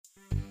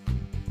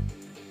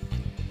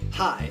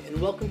Hi, and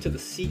welcome to the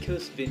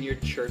Seacoast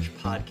Vineyard Church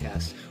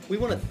podcast. We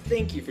want to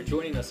thank you for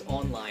joining us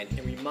online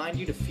and remind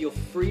you to feel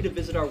free to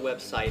visit our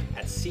website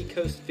at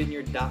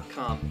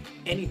seacoastvineyard.com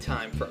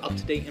anytime for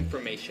up-to-date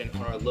information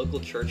on our local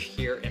church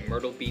here in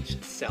Myrtle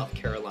Beach, South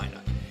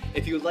Carolina.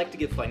 If you would like to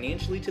give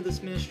financially to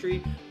this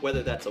ministry,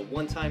 whether that's a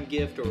one-time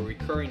gift or a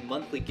recurring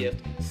monthly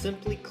gift,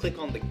 simply click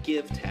on the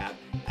Give tab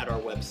at our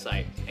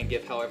website and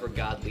give however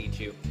God leads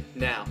you.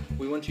 Now,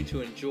 we want you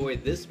to enjoy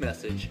this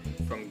message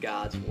from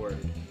God's Word.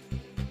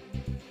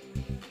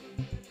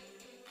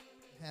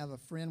 Have a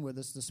friend with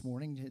us this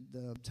morning.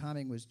 The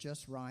timing was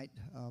just right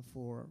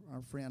for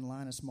our friend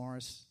Linus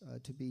Morris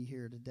to be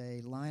here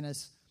today.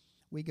 Linus,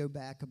 we go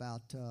back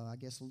about,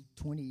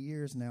 20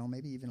 years now,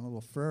 maybe even a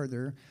little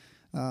further,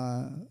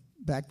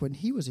 back when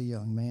he was a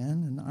young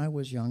man and I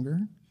was younger.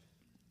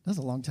 That was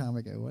a long time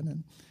ago, wasn't it?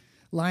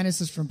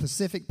 Linus is from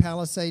Pacific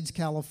Palisades,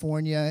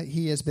 California.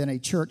 He has been a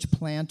church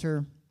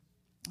planter,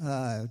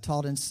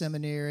 taught in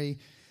seminary.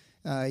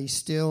 He's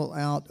still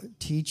out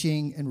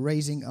teaching and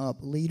raising up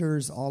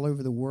leaders all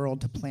over the world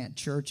to plant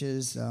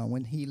churches.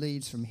 When he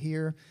leaves from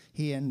here,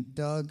 he and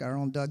Doug, our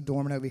own Doug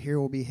Dorman over here,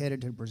 will be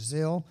headed to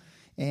Brazil.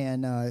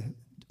 And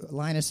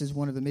Linus is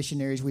one of the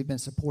missionaries we've been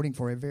supporting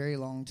for a very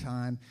long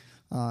time.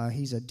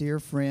 He's a dear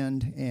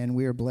friend, and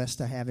we are blessed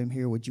to have him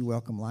here. Would you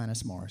welcome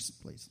Linus Morris,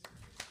 please?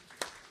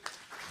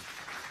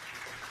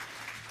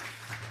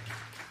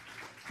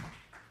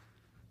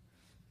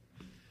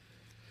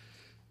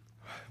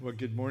 Well,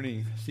 good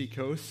morning,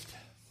 Seacoast.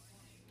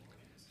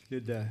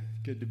 It's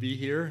good to be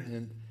here,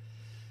 and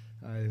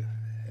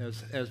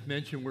as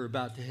mentioned, we're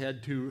about to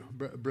head to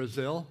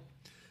Brazil.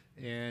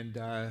 And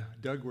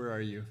Doug, where are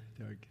you?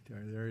 Doug,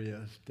 there he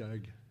is,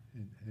 Doug.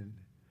 And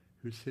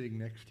who's sitting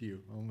next to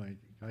you? Oh my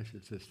gosh,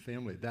 it's his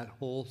family. That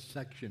whole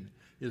section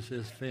is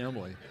his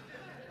family.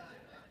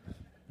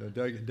 So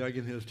Doug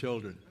and his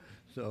children.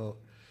 So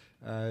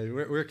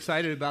we're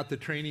excited about the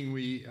training.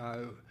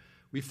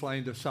 We fly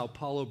into Sao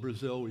Paulo,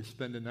 Brazil. We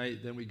spend a night.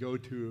 Then we go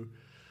to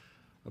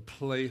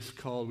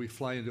we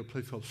fly into a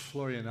place called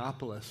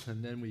Florianopolis,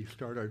 and then we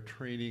start our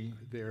training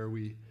there.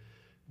 We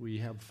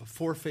have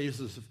 4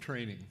 phases of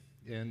training,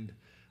 and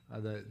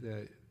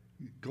the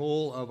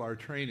goal of our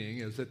training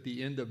is at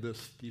the end of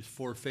these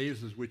 4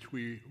 phases, which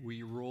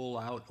we roll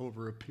out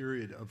over a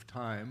period of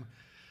time,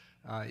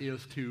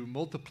 is to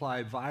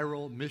multiply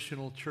viral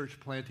missional church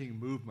planting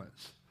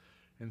movements.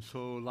 And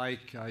so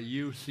like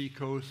you,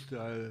 Seacoast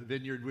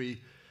Vineyard,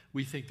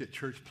 we think that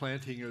church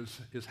planting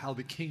is how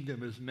the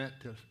kingdom is meant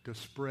to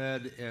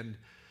spread and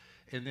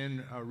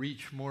then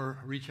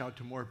reach out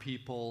to more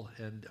people.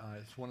 And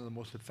it's one of the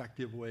most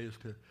effective ways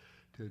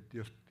to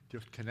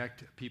just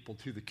connect people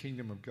to the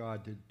kingdom of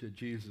God, to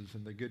Jesus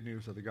and the good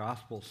news of the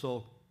gospel.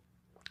 So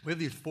we have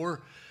these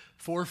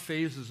four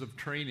phases of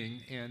training,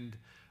 and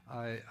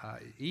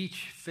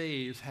each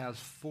phase has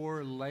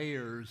 4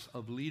 layers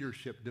of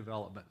leadership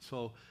development.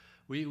 So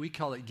we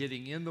call it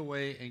getting in the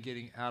way and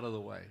getting out of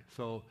the way.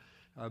 So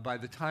by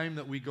the time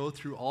that we go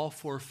through all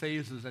 4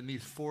 phases and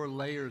these 4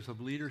 layers of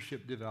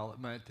leadership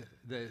development,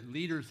 the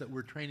leaders that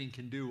we're training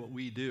can do what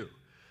we do.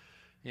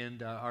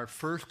 And our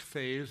first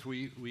phase,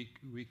 we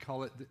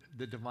call it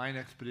the Divine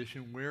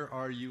Expedition. Where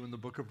are you in the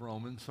book of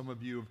Romans? Some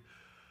of you have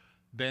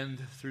been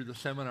through the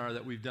seminar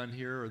that we've done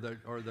here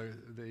or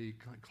the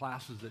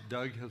classes that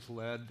Doug has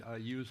led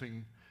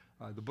using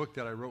the book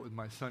that I wrote with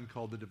my son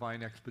called The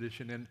Divine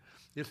Expedition. And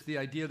it's the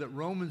idea that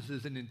Romans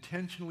is an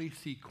intentionally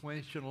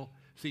sequential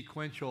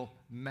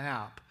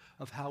map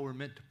of how we're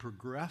meant to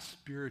progress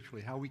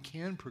spiritually, how we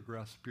can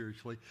progress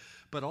spiritually,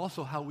 but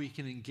also how we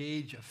can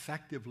engage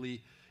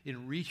effectively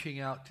in reaching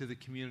out to the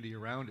community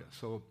around us.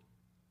 So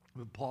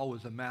Paul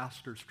was a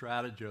master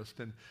strategist,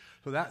 and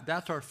so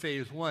that's our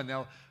phase 1.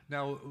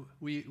 Now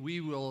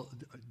we will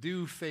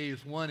do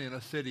phase 1 in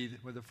a city.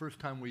 Where the first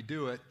time we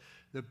do it,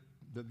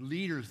 the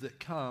leaders that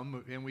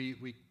come, and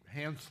we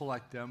hand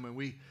select them,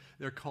 and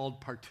they're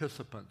called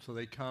participants. So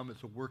they come,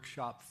 it's a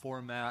workshop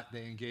format,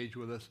 they engage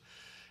with us.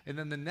 And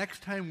then the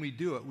next time we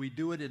do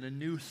it in a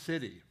new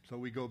city. So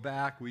we go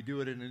back, we do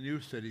it in a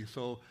new city.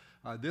 So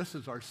this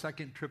is our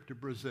second trip to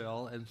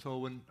Brazil, and so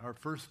when our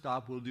first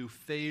stop, we'll do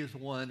phase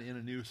 1 in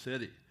a new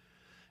city.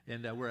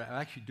 And we're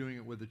actually doing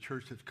it with a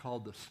church that's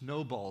called the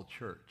Snowball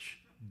Church,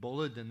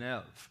 Bola de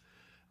Neve,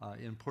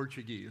 in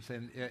Portuguese.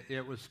 And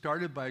it was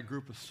started by a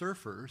group of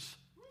surfers,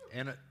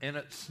 and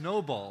it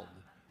snowballed.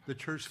 The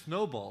church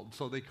snowballed,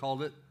 so they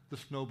called it the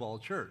Snowball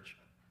Church.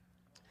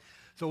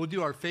 So we'll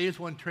do our phase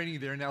 1 training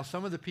there. Now,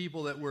 some of the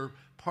people that were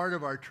part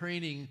of our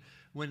training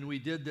when we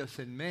did this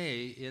in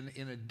May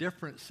in a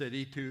different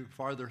city to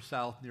farther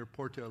south near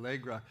Porto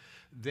Alegre,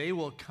 they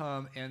will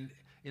come, and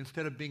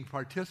instead of being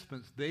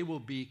participants, they will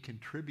be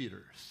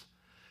contributors.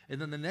 And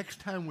then the next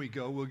time we'll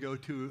go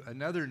to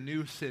another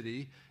new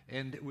city,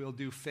 and we'll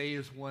do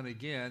phase 1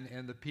 again,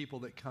 and the people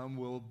that come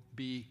will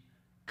be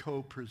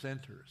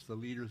co-presenters, the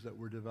leaders that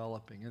we're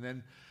developing. And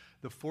then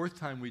the 4th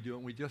time we do it,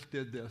 and we just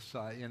did this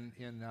in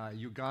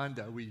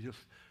Uganda, we just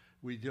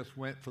we just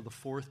went for the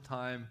 4th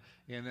time,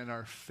 and in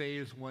our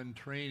phase 1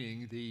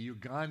 training, the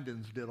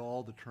Ugandans did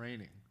all the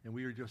training, and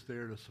we were just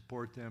there to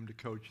support them, to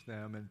coach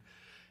them,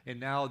 and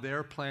now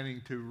they're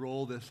planning to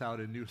roll this out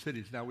in new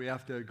cities. Now we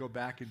have to go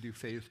back and do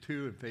phase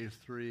 2 and phase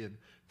 3 and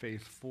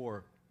phase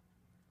 4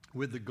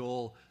 with the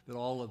goal that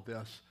all of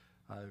this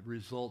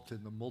results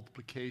in the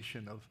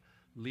multiplication of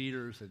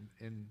leaders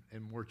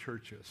and more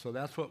churches. So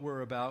that's what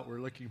we're about. We're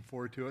looking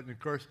forward to it. And of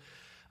course,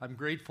 I'm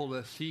grateful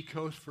to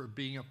Seacoast for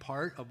being a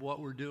part of what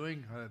we're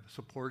doing,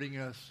 supporting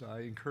us,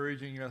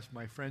 encouraging us.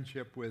 My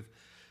friendship with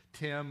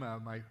Tim,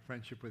 my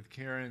friendship with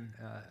Karen.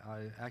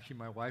 Actually,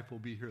 my wife will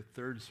be here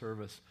 3rd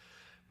service.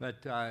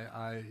 But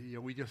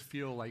we just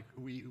feel like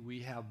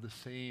we have the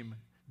same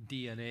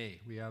DNA.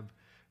 We have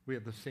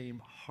the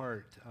same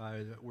heart.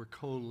 We're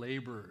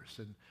co-laborers.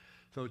 And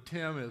so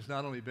Tim has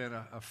not only been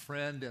a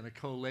friend and a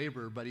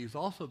co-laborer, but he's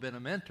also been a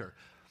mentor.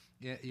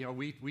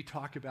 We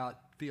talk about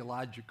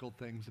theological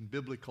things and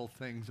biblical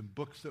things and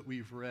books that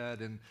we've read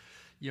and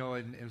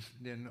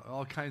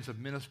all kinds of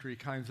ministry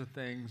kinds of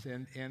things.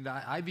 And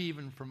I've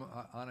even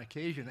on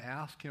occasion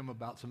asked him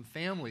about some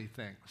family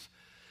things.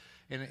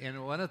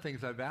 And one of the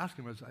things I've asked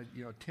him is,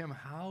 Tim,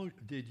 how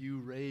did you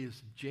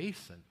raise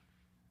Jason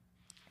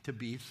to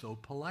be so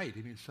polite?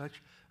 I mean,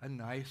 such a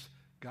nice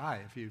guy.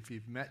 If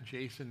you've met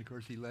Jason, of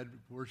course, he led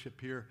worship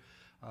here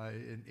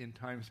in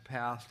times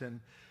past.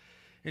 And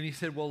he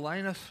said, well,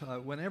 Linus,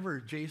 whenever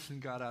Jason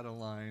got out of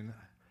line,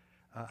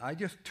 I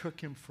just took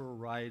him for a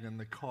ride in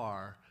the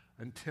car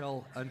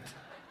until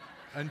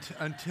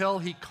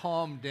he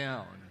calmed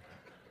down.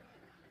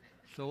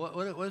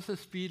 So what's the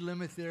speed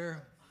limit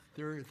there?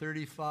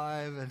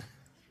 35, and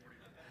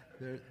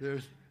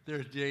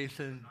there's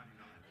Jason.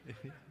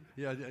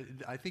 Yeah,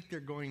 I think they're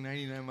going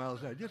 99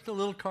 miles an hour. Just a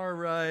little car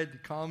ride to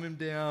calm him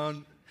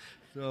down.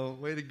 So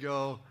way to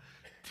go,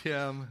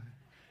 Tim.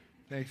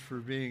 Thanks for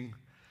being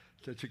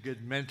such a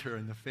good mentor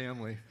in the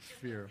family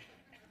sphere.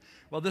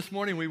 Well, this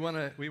morning we want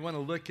to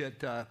look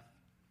at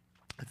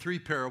 3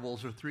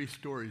 parables or 3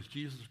 stories.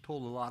 Jesus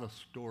told a lot of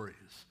stories.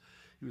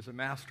 He was a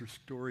master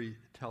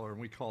storyteller,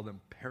 and we call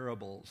them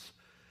parables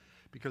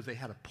because they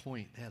had a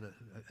point, they had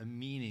a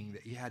meaning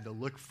that you had to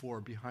look for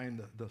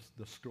behind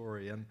the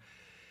story. And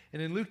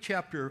in Luke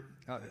chapter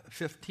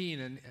 15,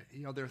 and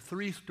there are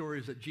 3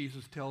 stories that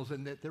Jesus tells,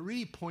 and that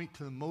really point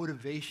to the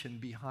motivation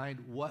behind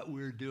what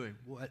we're doing,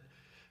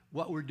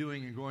 what we're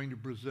doing in going to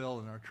Brazil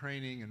and our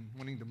training and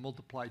wanting to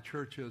multiply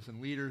churches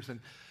and leaders, and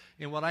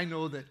what I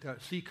know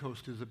that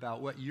Seacoast is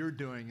about, what you're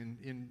doing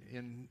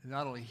in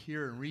not only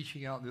here and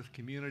reaching out in this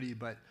community,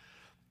 but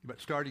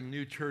starting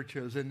new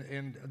churches.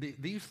 And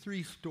these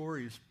 3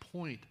 stories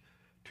point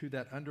to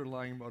that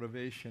underlying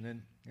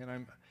motivation. And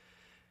I'm,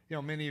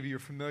 many of you are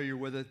familiar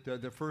with it.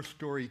 The first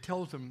story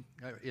tells them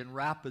in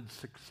rapid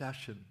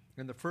succession.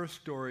 And the first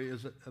story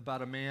is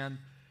about a man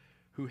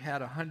who had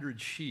 100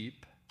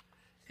 sheep,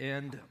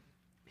 and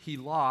he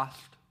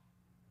lost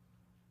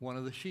one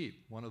of the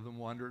sheep. One of them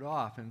wandered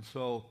off. And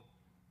so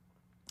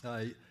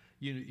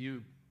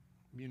you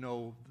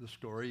know the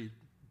story. He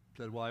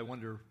said, well, I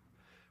wonder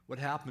what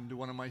happened to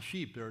one of my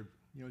sheep.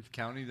 He's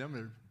counting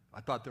them.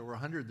 I thought there were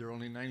 100. There are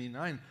only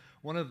 99.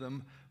 One of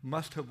them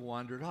must have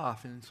wandered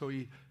off. And so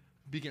he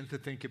begins to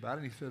think about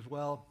it, and he says,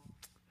 well,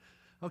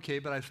 okay,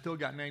 but I've still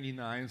got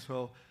 99,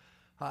 so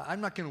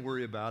I'm not going to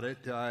worry about it.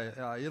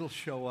 It'll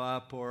show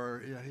up,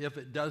 or if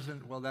it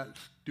doesn't, well, that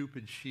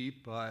stupid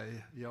sheep,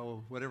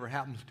 whatever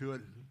happens to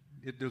it,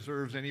 it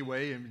deserves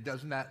anyway. And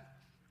doesn't that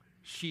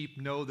sheep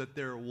know that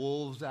there are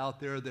wolves out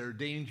there, there are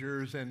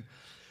dangers, and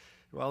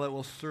well, it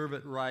will serve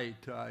it right.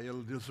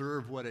 It'll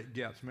deserve what it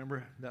gets.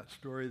 Remember that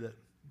story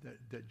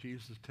that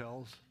Jesus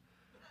tells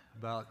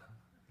about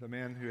the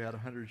man who had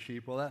 100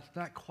 sheep? Well, that's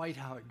not quite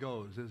how it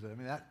goes, is it? I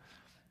mean,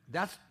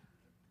 that's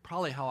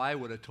probably how I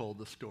would have told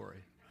the story.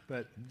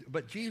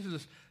 But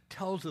Jesus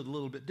tells it a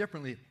little bit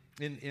differently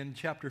in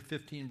chapter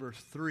 15, verse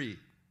 3.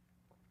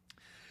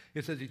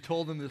 It says, he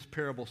told them this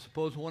parable.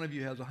 Suppose one of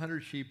you has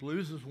 100 sheep,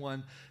 loses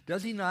one.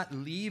 Does he not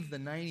leave the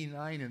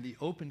 99 in the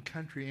open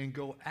country and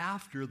go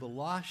after the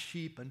lost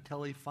sheep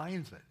until he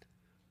finds it?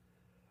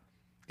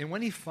 And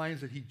when he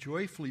finds it, he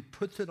joyfully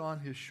puts it on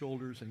his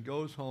shoulders and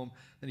goes home.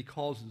 Then he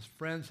calls his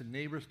friends and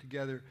neighbors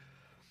together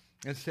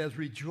and says,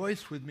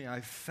 rejoice with me,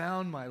 I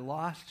found my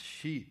lost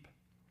sheep.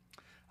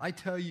 I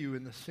tell you,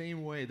 in the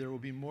same way, there will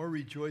be more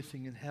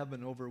rejoicing in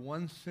heaven over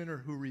one sinner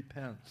who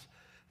repents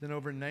than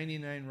over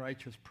 99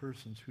 righteous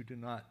persons who do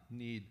not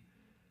need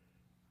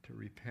to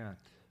repent.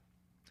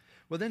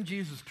 Well, then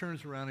Jesus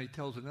turns around and he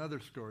tells another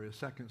story, a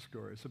second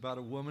story. It's about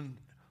a woman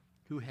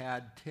who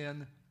had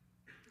 10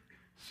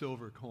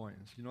 silver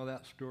coins. You know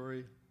that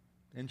story?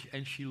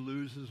 And she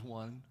loses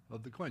one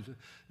of the coins.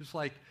 It's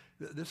like,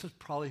 this is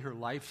probably her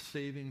life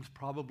savings,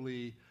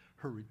 probably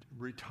her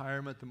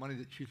retirement, the money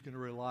that she's going to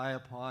rely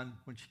upon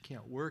when she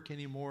can't work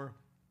anymore.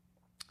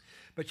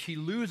 But she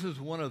loses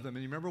one of them.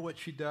 And you remember what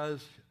she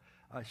does?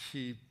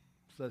 She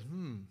says, I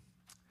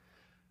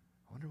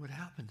wonder what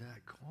happened to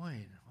that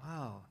coin.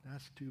 Wow,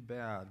 that's too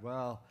bad.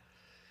 Well,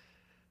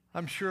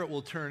 I'm sure it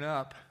will turn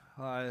up.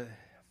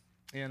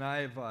 and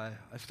I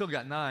still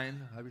got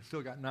 9. I've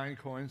still got 9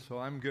 coins, so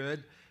I'm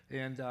good.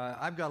 And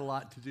I've got a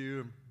lot to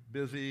do. I'm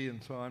busy,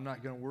 and so I'm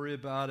not going to worry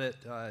about it.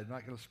 I'm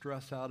not going to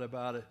stress out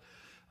about it.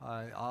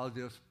 I'll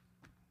just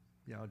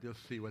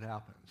see what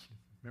happens.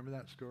 Remember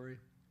that story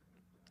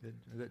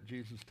that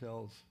Jesus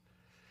tells?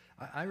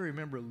 I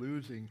remember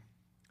losing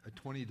a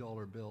 $20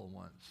 bill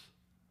once.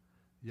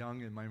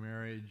 Young in my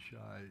marriage,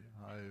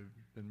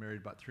 I've been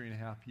married about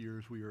 3.5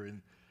 years. We were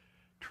in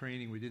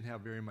training. We didn't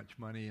have very much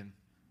money,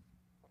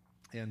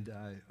 and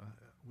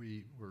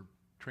we were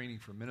training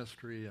for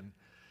ministry.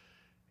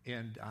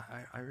 And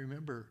I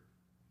remember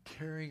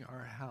tearing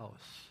our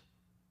house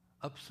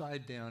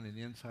upside down and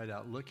inside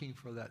out, looking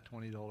for that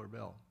 $20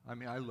 bill. I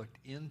mean, I looked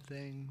in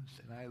things,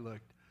 and I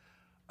looked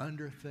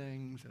under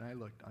things, and I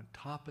looked on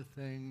top of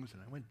things,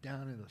 and I went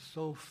down in the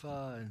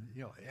sofa, and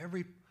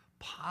every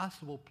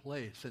possible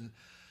place, and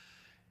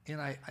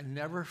I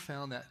never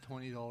found that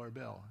 $20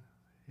 bill.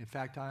 In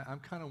fact, I'm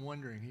kind of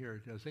wondering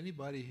here, does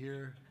anybody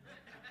here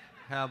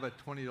have a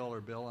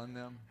 $20 bill on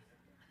them?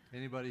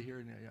 Anybody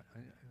here?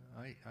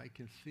 I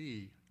can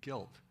see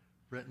guilt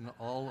written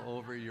all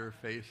over your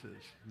faces.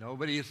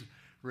 Nobody's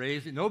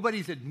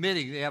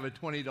admitting they have a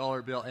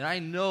 $20 bill, and I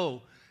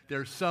know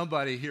there's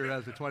somebody here who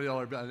has a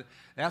 $20 bill.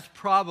 That's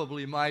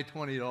probably my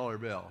 $20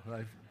 bill.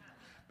 I've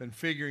been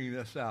figuring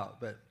this out,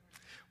 but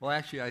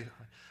actually,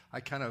 I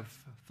kind of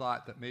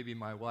thought that maybe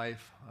my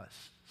wife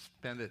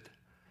spent it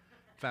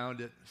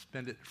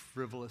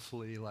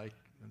frivolously, like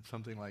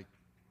something like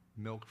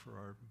milk for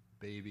our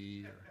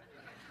baby, or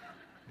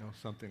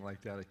something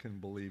like that. I couldn't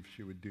believe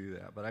she would do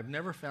that. But I've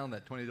never found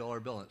that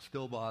 $20 bill, and it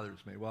still bothers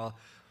me. Well,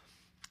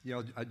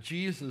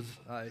 Jesus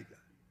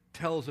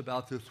tells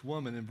about this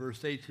woman in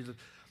verse 8. He says,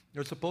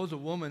 suppose a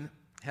woman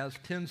has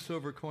 10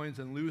 silver coins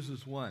and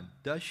loses one.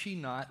 Does she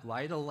not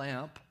light a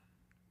lamp,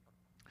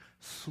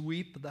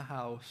 sweep the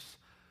house,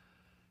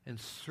 and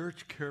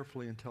search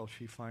carefully until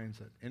she finds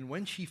it? And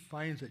when she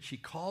finds it, she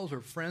calls her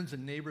friends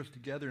and neighbors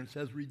together and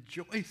says,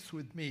 rejoice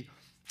with me.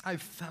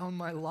 I've found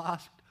my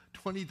lost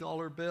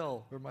 $20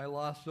 bill, or my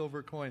lost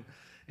silver coin.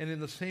 And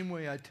in the same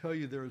way, I tell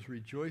you, there is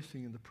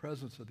rejoicing in the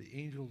presence of the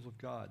angels of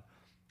God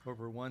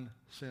over one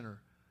sinner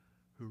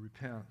who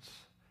repents.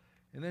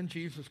 And then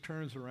Jesus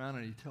turns around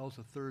and he tells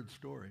a third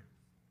story.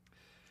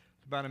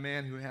 It's about a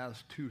man who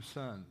has 2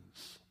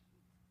 sons,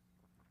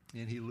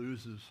 and he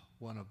loses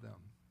one of them.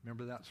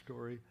 Remember that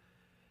story?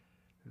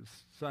 His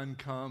son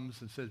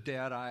comes and says,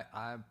 Dad,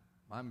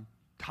 I'm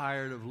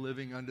tired of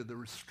living under the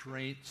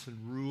restraints and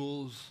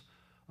rules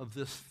of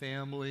this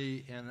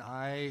family, and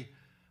I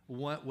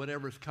want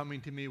whatever's coming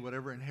to me,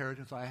 whatever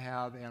inheritance I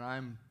have, and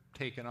I'm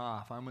taking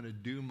off. I'm going to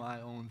do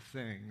my own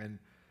thing.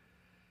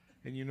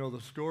 And you know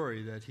the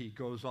story, that he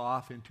goes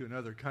off into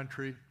another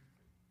country,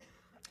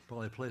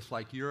 probably a place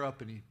like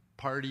Europe, and he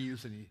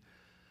parties, and he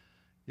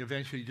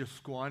eventually just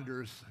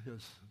squanders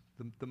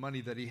the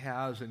money that he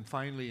has, and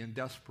finally, in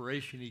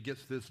desperation, he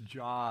gets this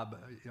job,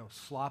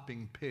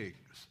 slopping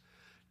pigs.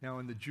 Now,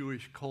 in the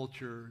Jewish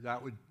culture,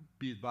 that would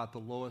be about the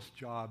lowest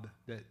job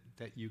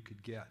that you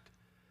could get.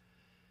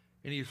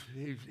 And he's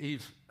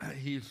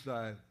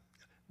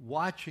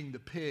watching the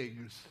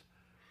pigs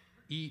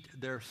eat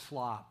their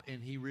slop,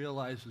 and he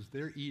realizes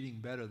they're eating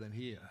better than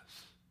he is.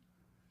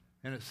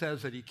 And it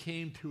says that he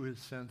came to his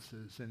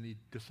senses, and he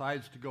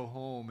decides to go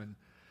home, and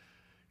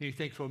he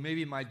thinks, well,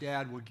 maybe my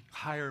dad would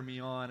hire me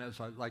on as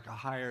a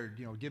hired,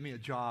 give me a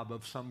job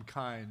of some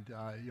kind,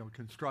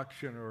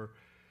 construction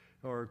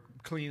or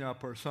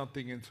cleanup or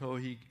something. And so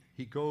he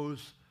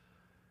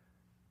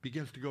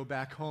begins to go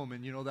back home.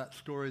 And that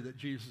story that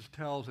Jesus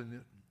tells,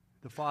 and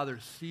the father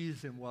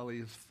sees him while he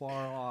is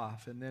far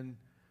off, and then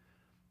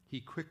he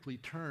quickly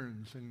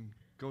turns and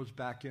goes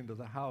back into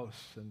the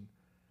house, and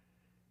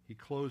he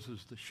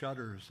closes the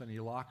shutters and he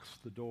locks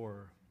the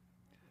door.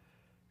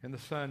 And the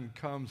son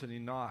comes and he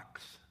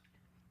knocks,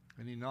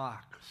 and he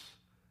knocks,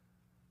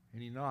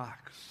 and he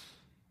knocks.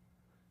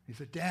 He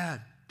said,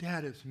 Dad,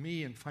 it's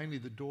me. And finally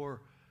the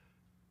door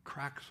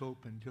cracks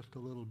open just a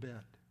little bit.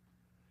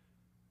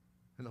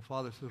 And the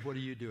father says, what are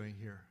you doing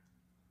here?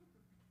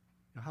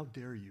 How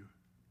dare you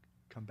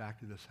come back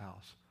to this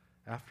house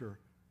after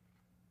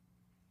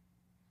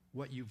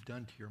what you've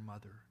done to your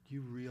mother? Do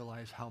you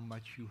realize how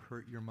much you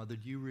hurt your mother?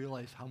 Do you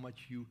realize how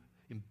much you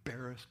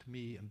embarrassed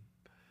me and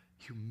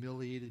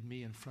humiliated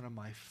me in front of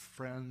my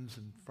friends,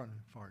 in front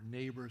of our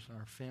neighbors and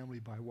our family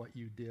by what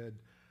you did?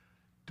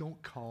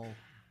 Don't call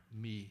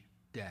me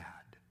Dad.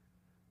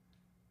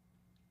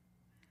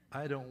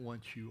 I don't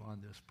want you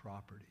on this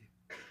property.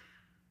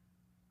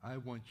 I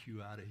want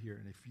you out of here,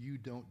 and if you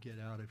don't get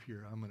out of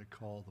here, I'm going to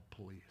call the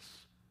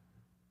police.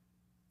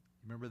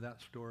 Remember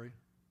that story?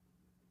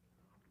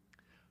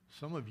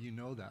 Some of you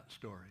know that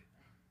story.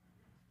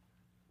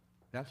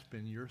 That's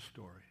been your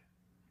story.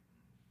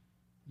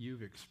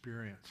 You've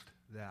experienced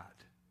that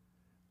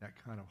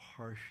kind of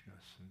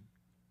harshness and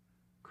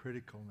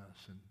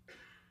criticalness and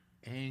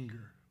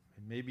anger.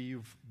 And maybe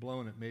you've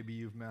blown it, maybe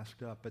you've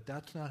messed up, but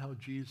that's not how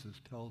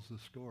Jesus tells the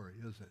story,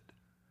 is it?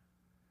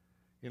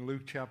 In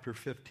Luke chapter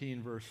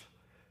 15, verse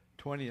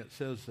 20, it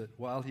says that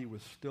while he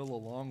was still a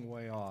long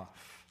way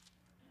off,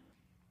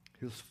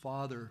 his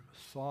father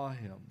saw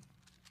him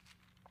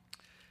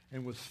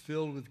and was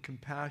filled with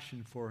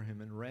compassion for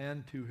him and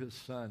ran to his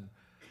son,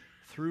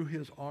 threw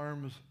his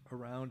arms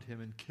around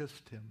him and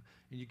kissed him.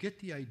 And you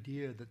get the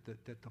idea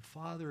that the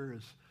father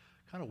is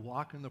kind of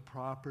walking the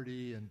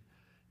property and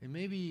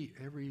maybe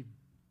every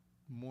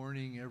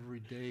morning,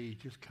 every day,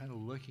 just kind of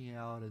looking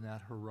out in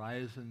that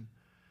horizon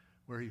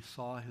where he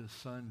saw his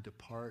son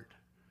depart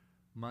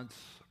months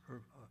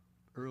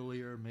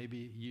earlier,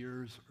 maybe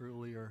years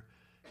earlier.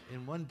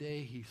 And one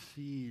day he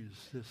sees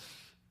this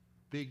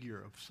figure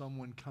of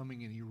someone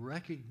coming, and he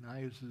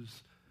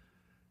recognizes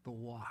the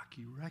walk.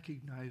 He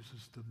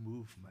recognizes the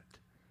movement.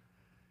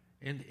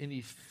 And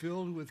he's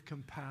filled with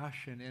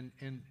compassion,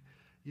 and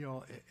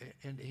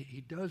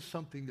he does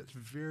something that's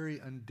very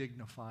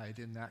undignified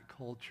in that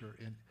culture.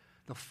 And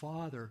the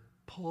father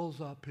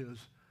pulls up his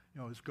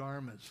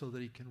garment so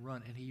that he can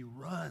run, and he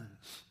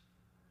runs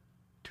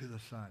to the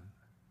son.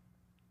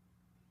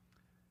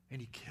 And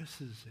he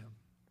kisses him.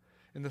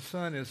 And the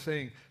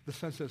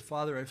son says,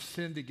 Father, I've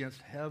sinned against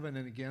heaven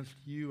and against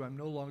you. I'm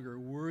no longer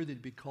worthy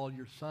to be called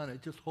your son. I'm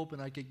just hoping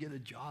I could get a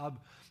job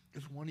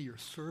as one of your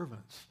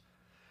servants.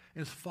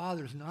 And his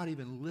father's not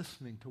even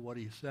listening to what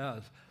he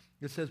says.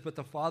 It says, but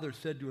the father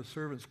said to his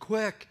servants,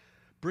 quick,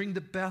 bring the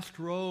best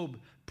robe,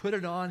 put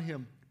it on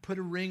him, put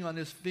a ring on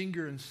his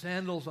finger and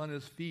sandals on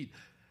his feet.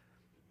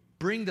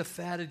 Bring the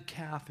fatted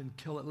calf and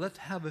kill it. Let's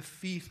have a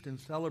feast and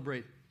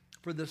celebrate.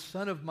 For this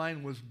son of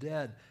mine was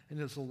dead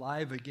and is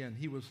alive again.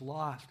 He was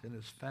lost and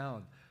is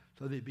found.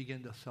 So they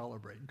begin to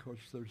celebrate. And of course,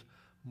 there's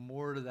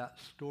more to that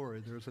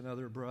story. There's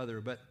another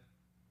brother. But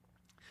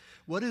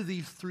what do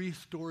these three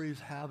stories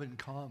have in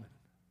common?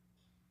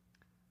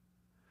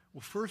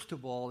 Well, first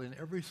of all, in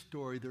every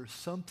story, there's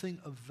something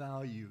of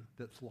value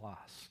that's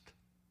lost.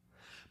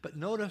 But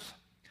notice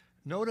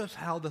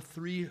how the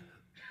three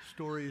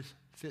stories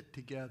fit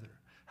together.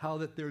 How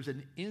that there's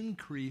an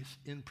increase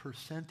in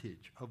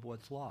percentage of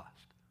what's lost.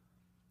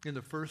 In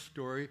the first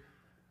story,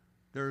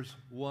 there's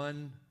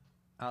 1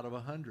 out of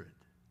 100.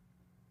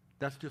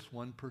 That's just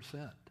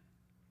 1%.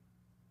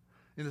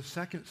 In the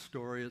second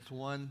story, it's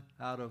 1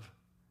 out of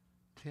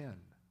 10.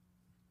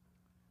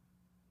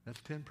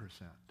 That's 10%.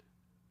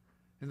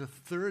 In the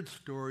third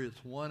story,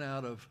 it's 1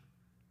 out of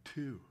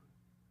 2.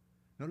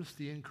 Notice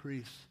the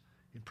increase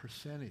in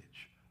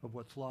percentage of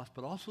what's lost,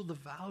 but also the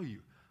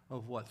value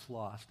of what's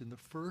lost. In the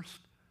first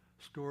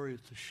story,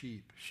 it's a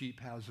sheep. Sheep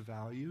has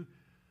value.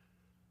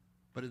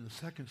 But in the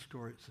second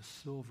story, it's a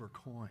silver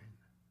coin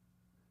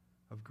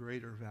of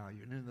greater value.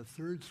 And in the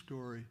third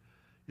story,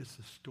 it's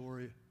the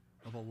story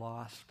of a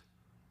lost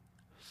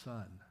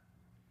son.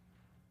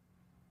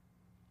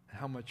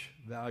 How much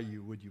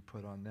value would you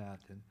put on that?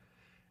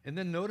 And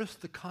then notice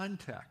the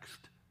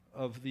context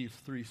of these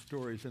three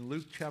stories. In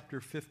Luke chapter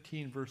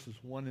 15, verses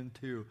 1 and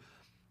 2,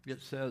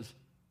 it says,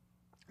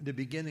 the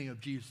beginning of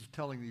Jesus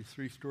telling these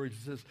three stories,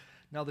 it says,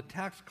 now the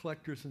tax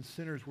collectors and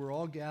sinners were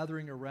all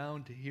gathering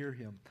around to hear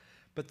him.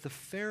 But the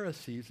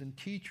Pharisees and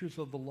teachers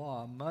of the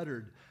law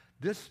muttered,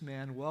 this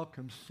man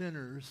welcomes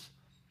sinners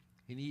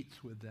and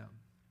eats with them.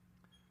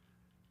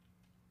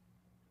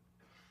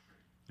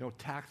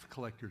 Tax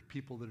collectors,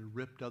 people that have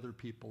ripped other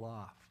people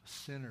off.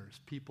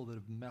 Sinners, people that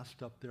have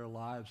messed up their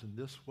lives in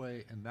this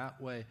way and that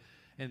way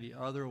and the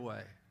other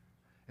way.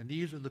 And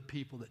these are the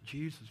people that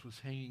Jesus was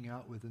hanging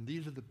out with. And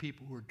these are the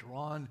people who were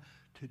drawn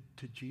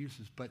to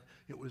Jesus. But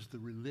it was the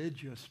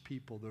religious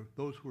people,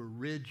 those who were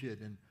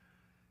rigid and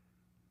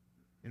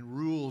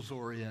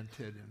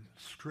rules-oriented and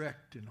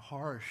strict and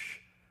harsh,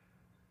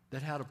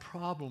 that had a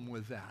problem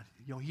with that.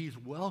 He's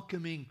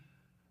welcoming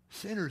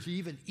sinners. He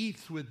even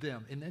eats with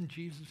them. And then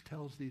Jesus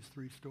tells these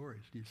three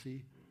stories. Do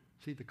you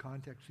see the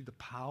context? See the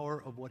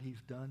power of what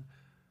he's done?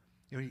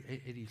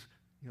 He's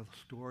the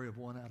story of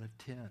 1 out of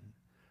 10,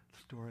 the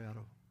story out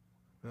of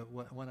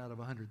 1 out of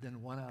 100,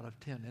 then 1 out of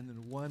 10, and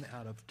then 1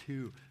 out of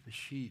 2, a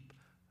sheep,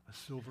 a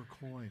silver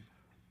coin,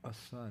 a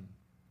son.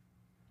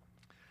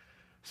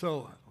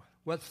 So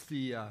what's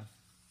the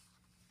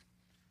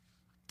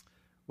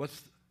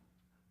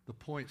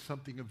point?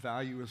 Something of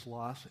value is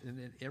lost, and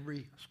in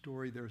every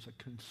story there's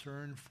a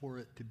concern for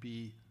it to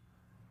be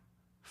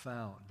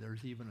found.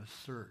 There's even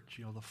a search.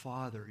 The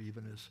father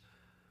even is,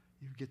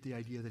 you get the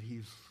idea that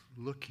he's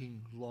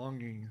looking,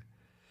 longing.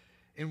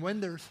 And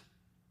when there's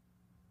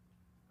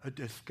a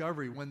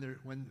discovery,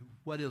 when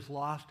what is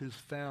lost is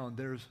found,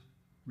 there's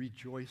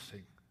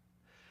rejoicing.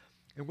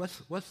 And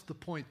what's the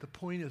point? The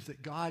point is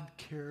that God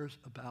cares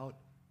about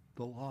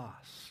the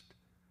lost.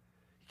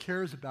 He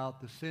cares about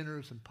the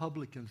sinners and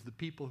publicans, the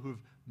people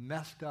who've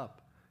messed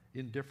up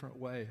in different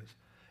ways.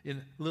 A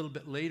little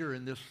bit later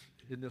in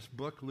this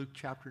book, Luke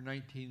chapter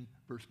 19,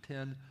 verse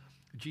 10,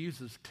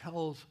 Jesus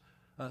tells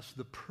us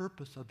the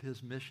purpose of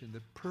his mission,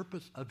 the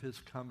purpose of his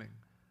coming,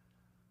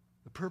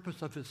 the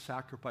purpose of his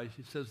sacrifice.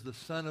 He says, the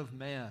Son of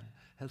Man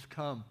has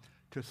come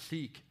to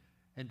seek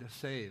and to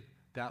save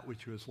that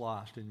which was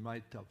lost. And you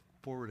might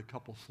forward a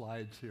couple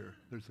slides here.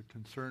 There's a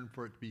concern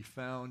for it to be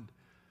found.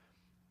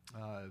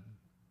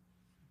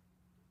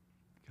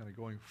 kind of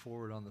going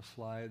forward on the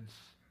slides.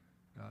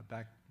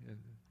 I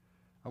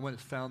went and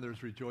found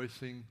there's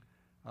rejoicing.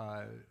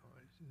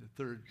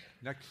 The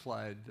next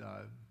slide,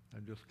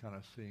 I'm just kind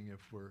of seeing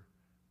if we're,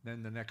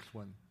 then the next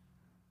one.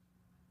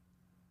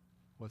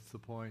 What's the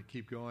point?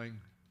 Keep going.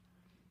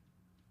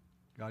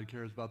 God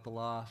cares about the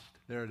lost.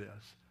 There it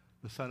is.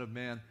 The Son of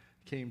Man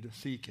came to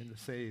seek and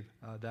to save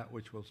that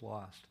which was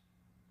lost.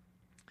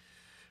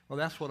 Well,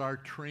 that's what our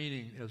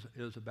training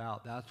is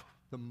about. That's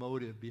the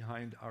motive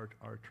behind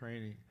our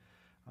training.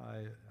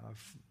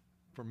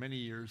 For many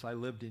years, I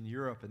lived in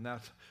Europe, and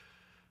that's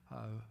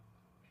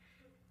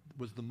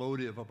was the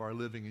motive of our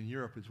living in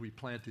Europe as we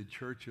planted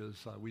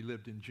churches. We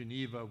lived in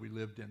Geneva, we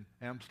lived in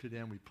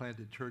Amsterdam, we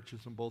planted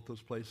churches in both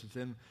those places.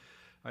 And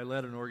I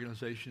led an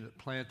organization that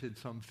planted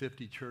some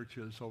 50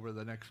 churches over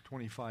the next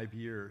 25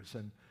 years.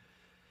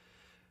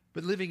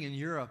 But living in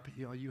Europe,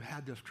 you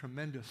had this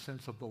tremendous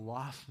sense of the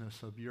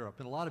lostness of Europe.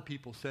 And a lot of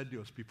people said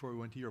to us before we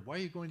went to Europe, why are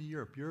you going to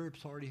Europe?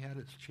 Europe's already had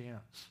its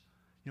chance.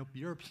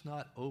 Europe's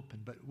not open.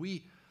 But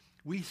we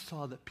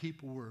saw that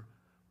people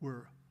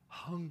were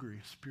hungry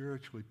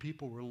spiritually.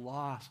 People were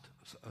lost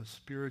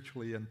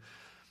spiritually. And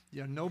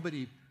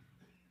nobody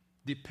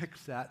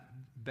depicts that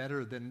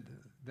better than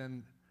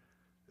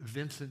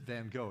Vincent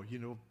van Gogh. You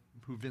know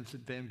who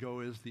Vincent van Gogh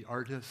is, the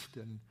artist,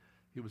 and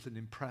he was an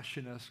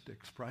impressionist,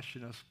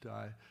 expressionist.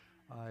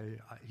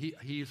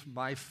 He's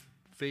my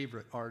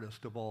favorite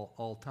artist of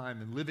all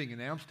time. And living in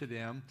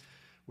Amsterdam,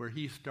 where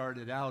he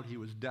started out, he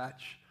was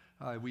Dutch.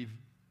 We've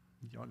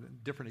on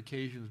different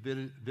occasions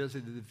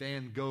visited the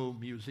Van Gogh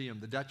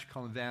Museum. The Dutch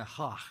call him Van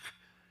Gogh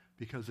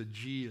because a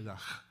G is a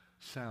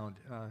sound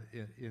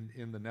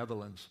in the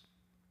Netherlands.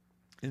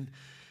 And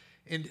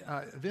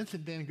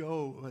Vincent van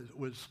Gogh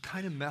was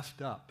kind of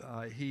messed up.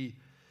 He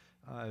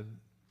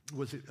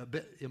was a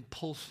bit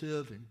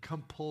impulsive and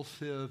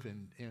compulsive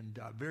and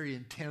very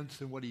intense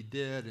in what he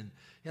did. And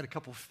he had a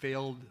couple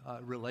failed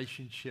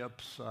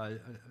relationships,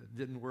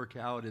 didn't work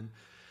out.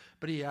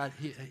 But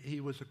he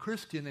was a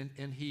Christian,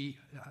 and he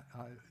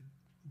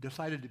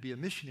decided to be a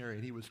missionary.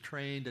 And he was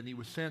trained, and he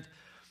was sent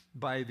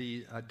by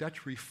the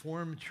Dutch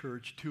Reformed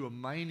Church to a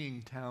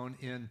mining town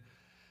in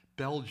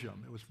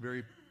Belgium. It was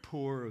very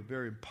poor, a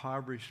very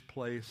impoverished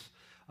place.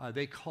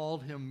 They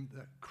called him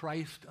the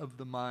Christ of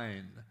the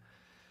mine.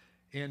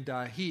 And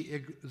he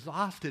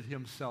exhausted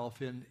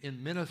himself in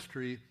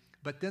ministry,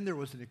 but then there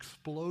was an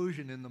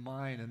explosion in the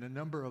mine, and a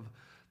number of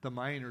the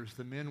miners,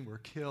 the men, were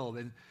killed.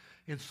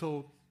 And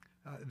so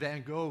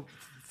Van Gogh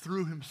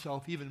threw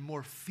himself even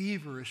more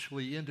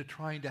feverishly into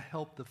trying to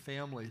help the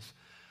families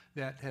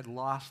that had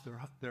lost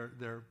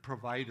their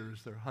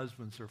providers, their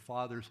husbands, their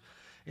fathers.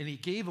 And he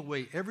gave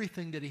away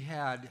everything that he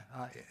had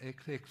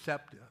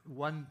except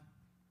one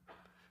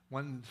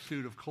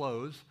suit of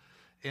clothes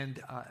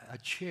and a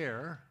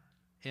chair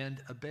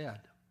and a bed.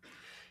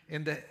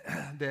 And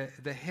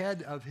the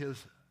head of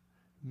his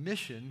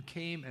mission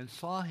came and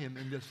saw him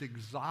in this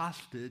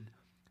exhausted,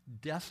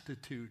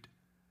 destitute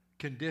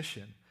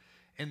condition.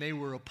 And they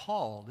were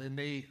appalled, and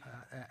they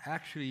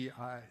actually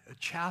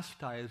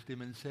chastised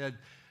him and said,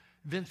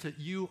 Vincent,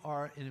 you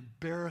are an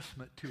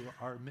embarrassment to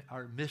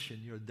our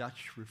mission. You're a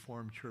Dutch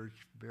Reformed Church,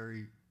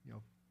 very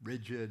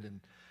rigid,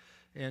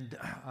 and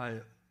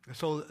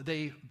so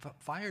they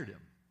fired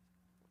him.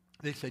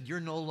 They said, you're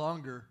no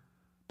longer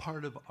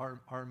part of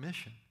our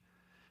mission.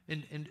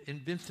 And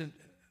Vincent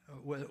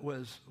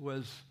was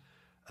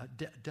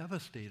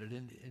devastated,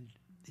 and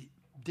he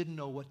didn't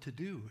know what to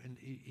do. And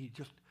he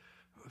just,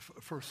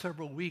 for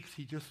several weeks,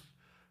 he just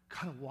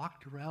kind of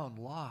walked around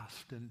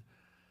lost. And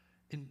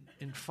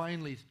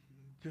finally,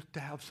 just to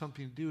have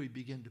something to do, he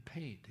began to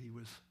paint. He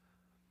was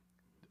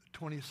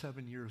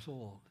 27 years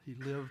old. He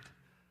lived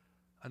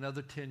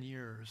another 10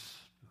 years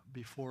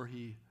before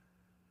he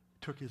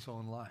took his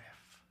own life.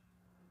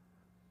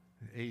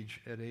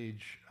 At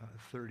age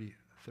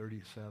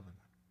 37.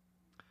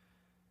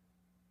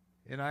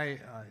 And I,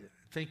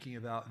 thinking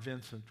about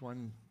Vincent,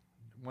 one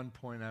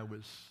point I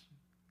was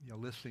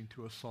listening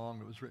to a song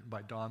that was written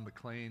by Don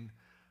McLean.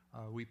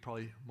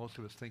 Most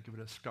of us think of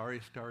it as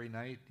Starry, Starry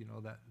Night,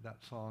 that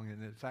song.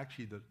 And it's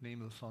actually, the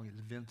name of the song is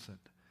Vincent.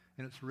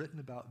 And it's written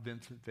about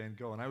Vincent van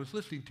Gogh. And I was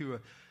listening to a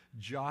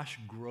Josh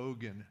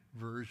Grogan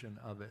version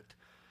of it.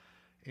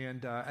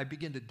 And I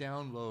began to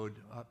download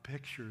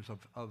pictures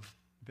of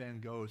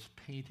Van Gogh's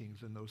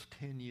paintings in those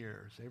 10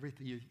 years.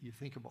 Everything you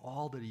think of,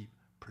 all that he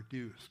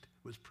produced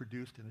was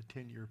produced in a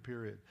 10-year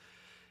period.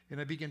 And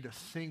I began to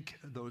sync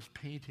those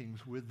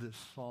paintings with this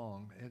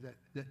song, and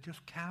that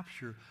just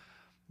capture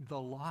the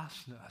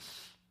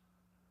lostness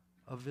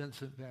of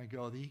Vincent van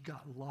Gogh. That he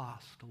got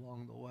lost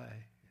along the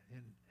way,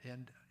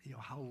 and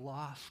how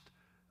lost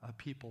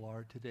people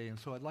are today. And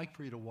so I'd like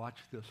for you to watch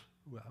this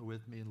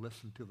with me and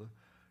listen to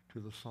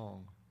the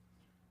song.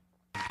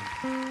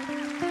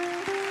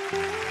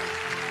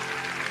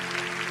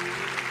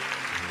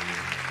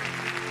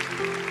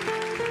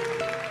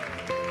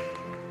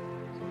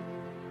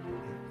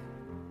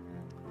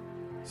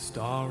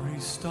 Starry,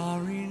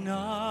 starry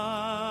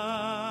night,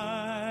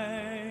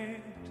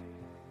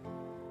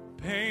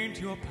 paint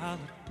your your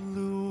palette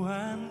blue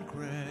and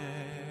gray.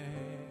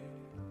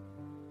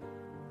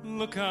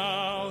 Look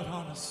out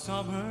on a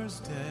summer's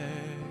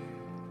day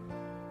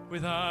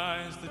with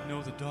eyes that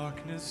know the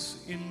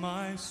darkness in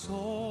my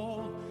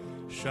soul,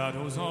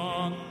 shadows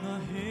on the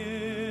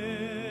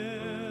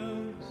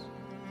hills.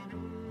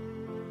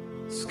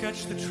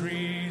 Sketch the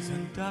trees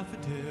and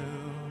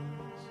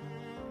daffodils,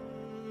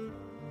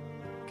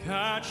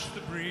 catch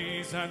the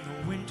breeze and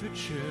the winter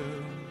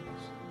chills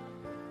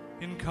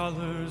in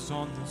colors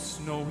on the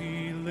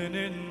snowy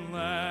linen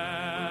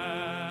land.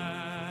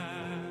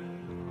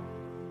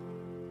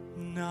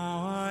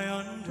 Now I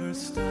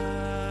understand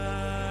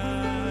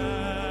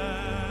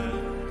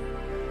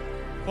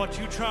what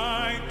you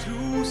tried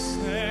to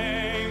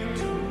say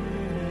to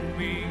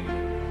me,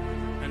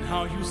 and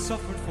how you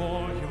suffered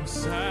for your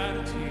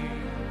sanity,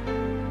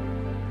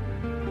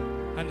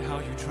 and how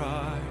you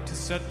tried to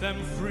set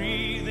them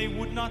free. They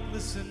would not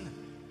listen,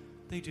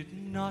 they did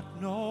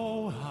not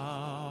know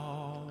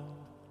how.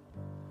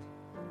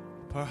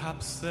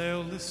 Perhaps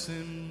they'll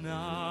listen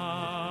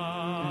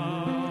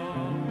now.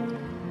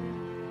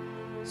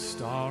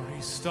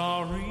 Starry,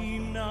 starry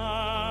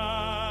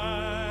night,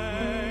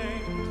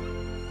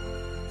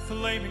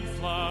 flaming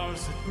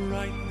flowers that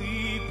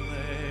brightly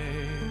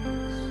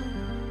blaze,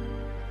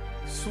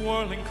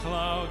 swirling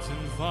clouds in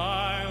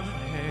violet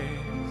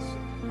haze,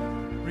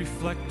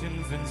 reflect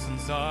in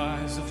Vincent's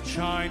eyes of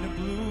china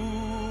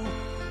blue,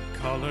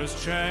 colors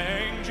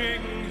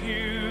changing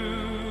hue,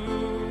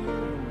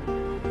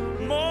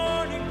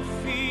 morning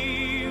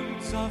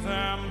fields of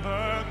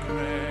amber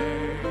gray,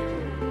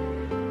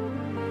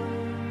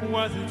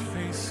 weathered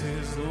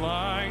faces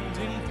lined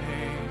in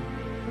pain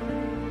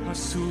are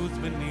soothed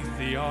beneath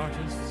the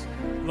artist's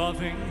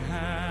loving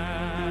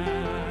hand.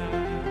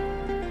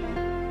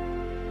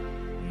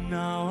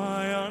 Now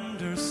I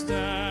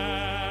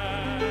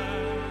understand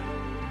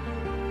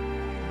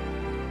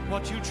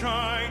what you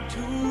tried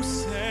to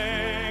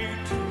say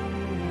to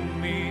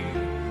me,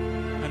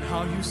 and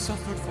how you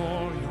suffered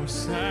for your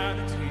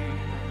sanity,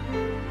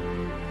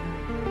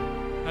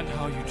 and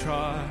how you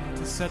tried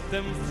to set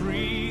them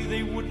free.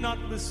 They would not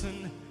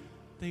listen,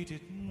 they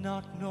did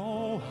not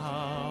know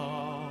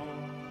how.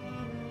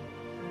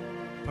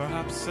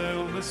 Perhaps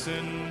they'll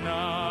listen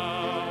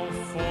now,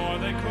 for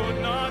they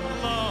could not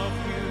love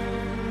you,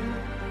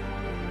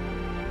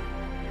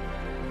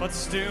 but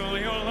still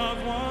your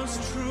love was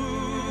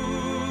true.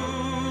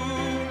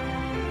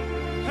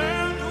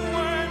 And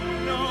when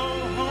no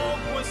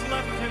hope was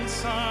left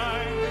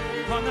inside,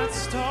 on that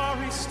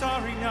starry,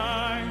 starry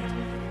night,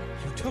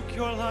 you took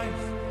your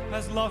life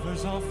as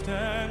lovers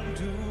often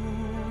do.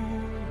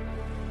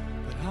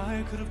 But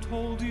I could have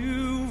told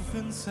you,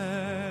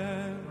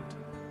 Vincent,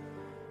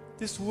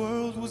 this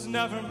world was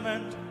never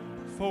meant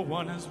for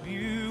one as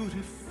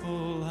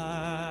beautiful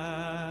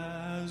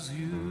as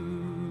you.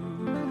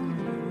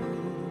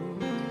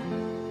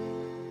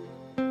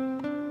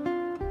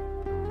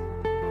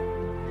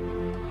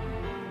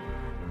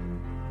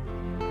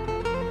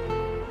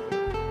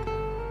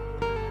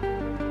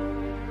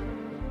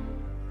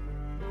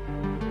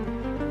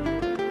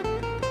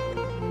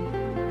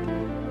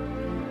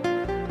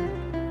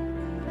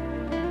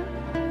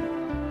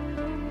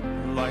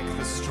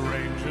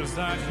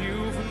 That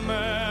you've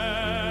met,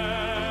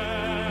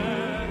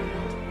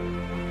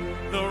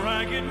 the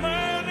ragged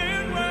man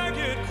in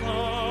ragged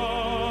clothes,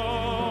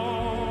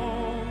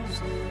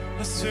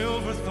 a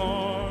silver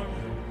thorn,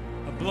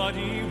 a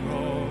bloody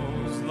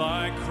rose,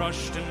 lie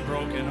crushed and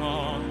broken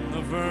on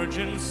the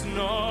virgin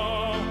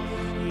snow.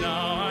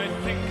 Now I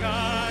think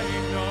I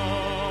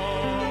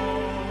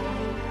know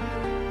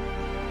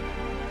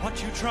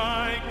what you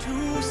tried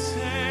to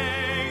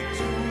say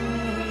to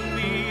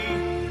me,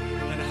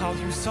 how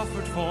you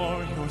suffered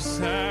for your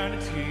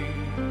sanity,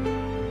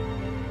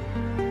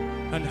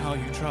 and how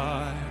you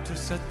tried to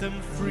set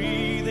them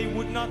free. They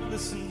would not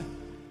listen,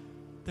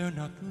 they're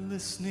not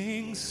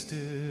listening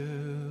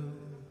still.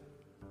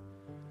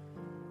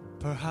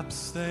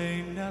 Perhaps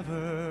they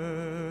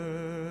never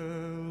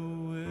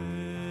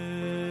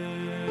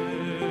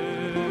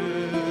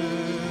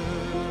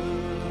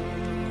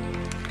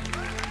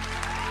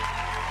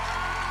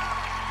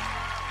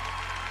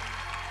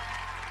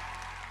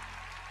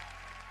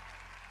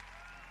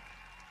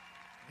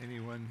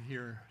Anyone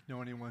here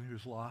know anyone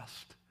who's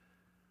lost,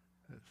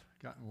 that's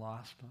gotten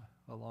lost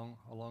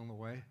along the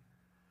way?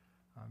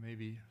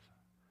 Maybe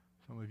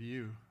some of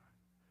you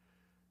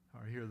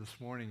are here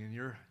this morning and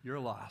you're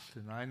lost,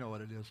 and I know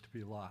what it is to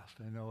be lost.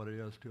 I know what it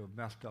is to have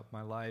messed up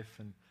my life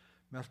and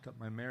messed up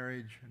my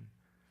marriage and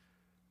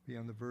be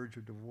on the verge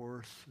of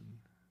divorce and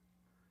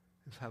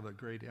just have a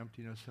great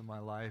emptiness in my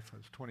life. I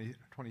was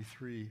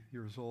 23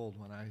 years old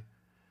when I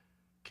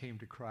came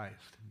to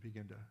Christ and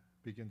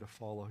began to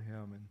follow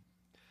him and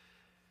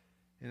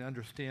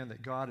understand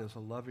that God is a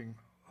loving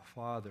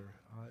Father.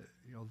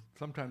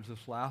 Sometimes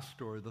this last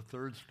story, the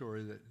third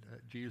story that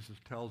Jesus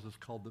tells, is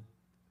called the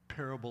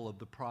parable of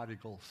the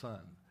prodigal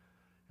son,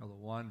 the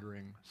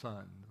wandering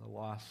son, the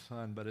lost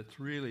son. But it's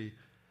really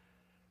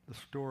the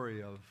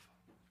story of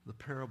the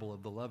parable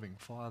of the loving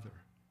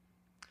Father.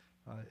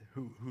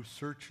 who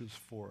searches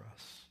for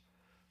us.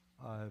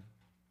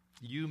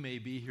 You may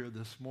be here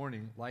this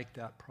morning like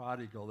that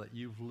prodigal, that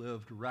you've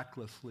lived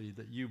recklessly,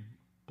 that you've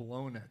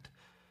blown it.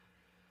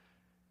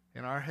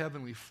 And our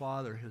Heavenly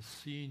Father has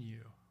seen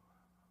you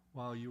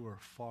while you are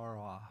far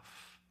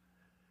off.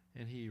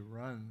 And He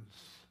runs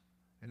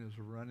and is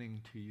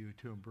running to you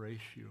to embrace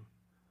you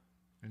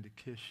and to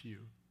kiss you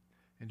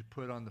and to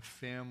put on the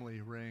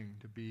family ring,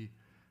 to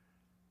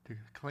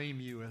claim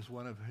you as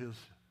one of His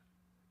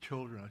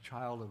children, a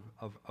child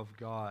of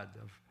God,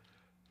 of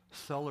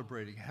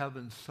celebrating.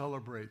 Heaven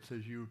celebrates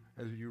as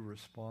you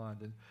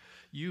respond. And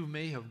you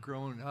may have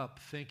grown up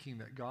thinking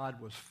that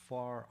God was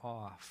far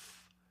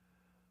off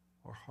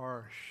or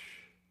harsh,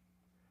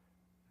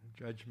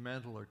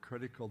 judgmental or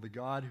critical, the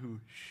God who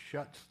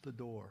shuts the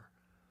door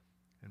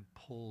and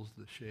pulls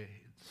the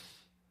shades.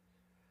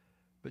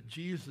 But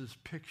Jesus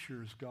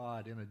pictures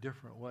God in a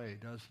different way,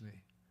 doesn't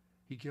He?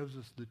 He gives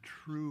us the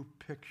true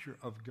picture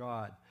of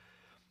God.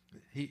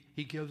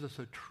 He gives us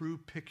a true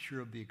picture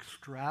of the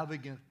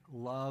extravagant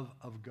love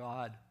of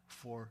God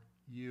for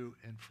you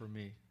and for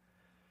me.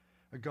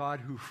 A God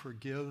who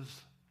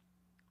forgives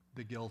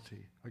the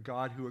guilty. A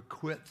God who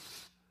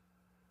acquits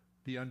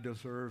the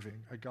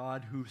undeserving. A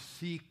God who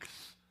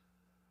seeks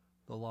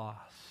the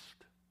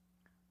lost.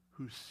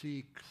 Who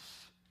seeks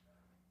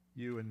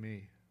you and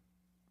me.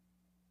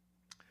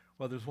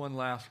 Well, there's one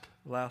last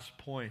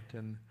point,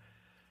 and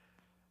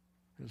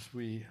as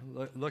we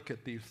look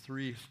at these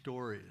three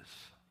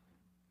stories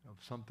of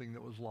something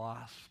that was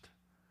lost,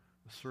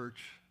 the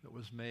search that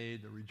was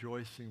made, the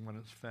rejoicing when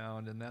it's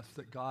found, and that's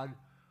that God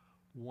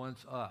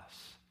wants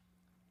us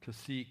to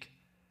seek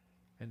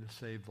and to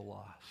save the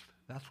lost.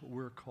 That's what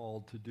we're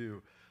called to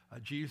do.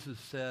 Jesus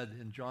said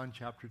in John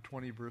chapter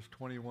 20, verse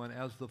 21,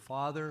 "As the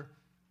Father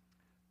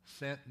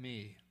sent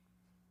me,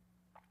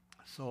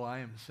 so I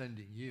am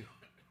sending you."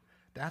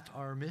 That's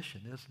our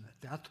mission, isn't it?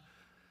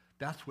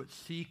 That's what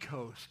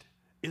Seacoast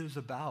is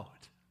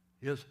about,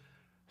 is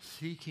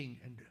seeking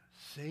and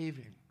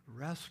saving,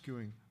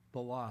 rescuing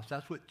the lost.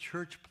 That's what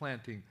church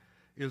planting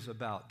is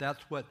about.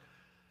 That's what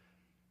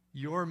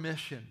your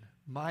mission,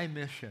 my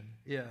mission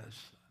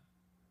is.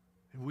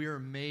 And we are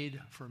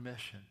made for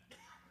mission,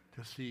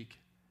 to seek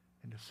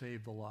and to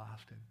save the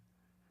lost and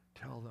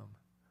tell them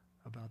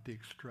about the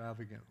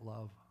extravagant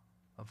love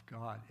of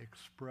God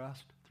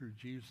expressed through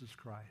Jesus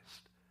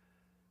Christ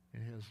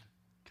in His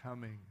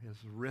coming,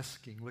 His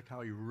risking. Look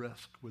how He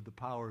risked with the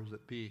powers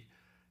that be,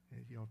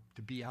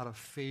 to be out of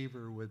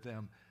favor with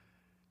them,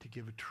 to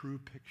give a true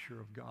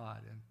picture of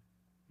God. And,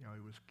 He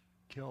was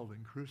killed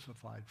and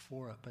crucified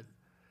for it, but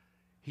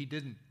He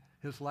didn't.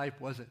 His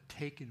life wasn't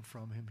taken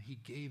from Him. He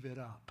gave it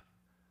up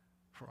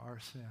for our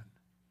sin,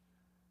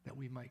 that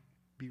we might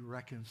be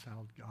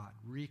reconciled to God,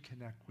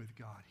 reconnect with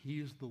God. He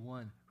is the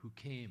one who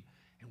came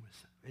and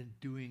was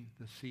doing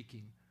the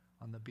seeking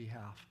on the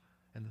behalf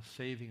and the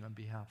saving on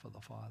behalf of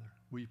the Father.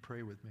 Will you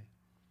pray with me?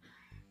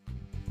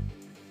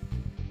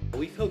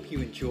 We hope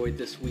you enjoyed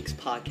this week's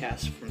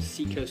podcast from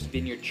Seacoast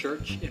Vineyard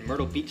Church in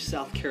Myrtle Beach,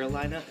 South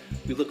Carolina.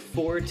 We look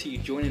forward to you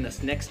joining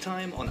us next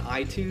time on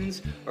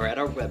iTunes or at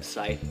our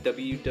website,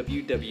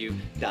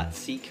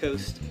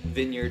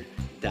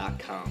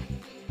 www.seacoastvineyard.com.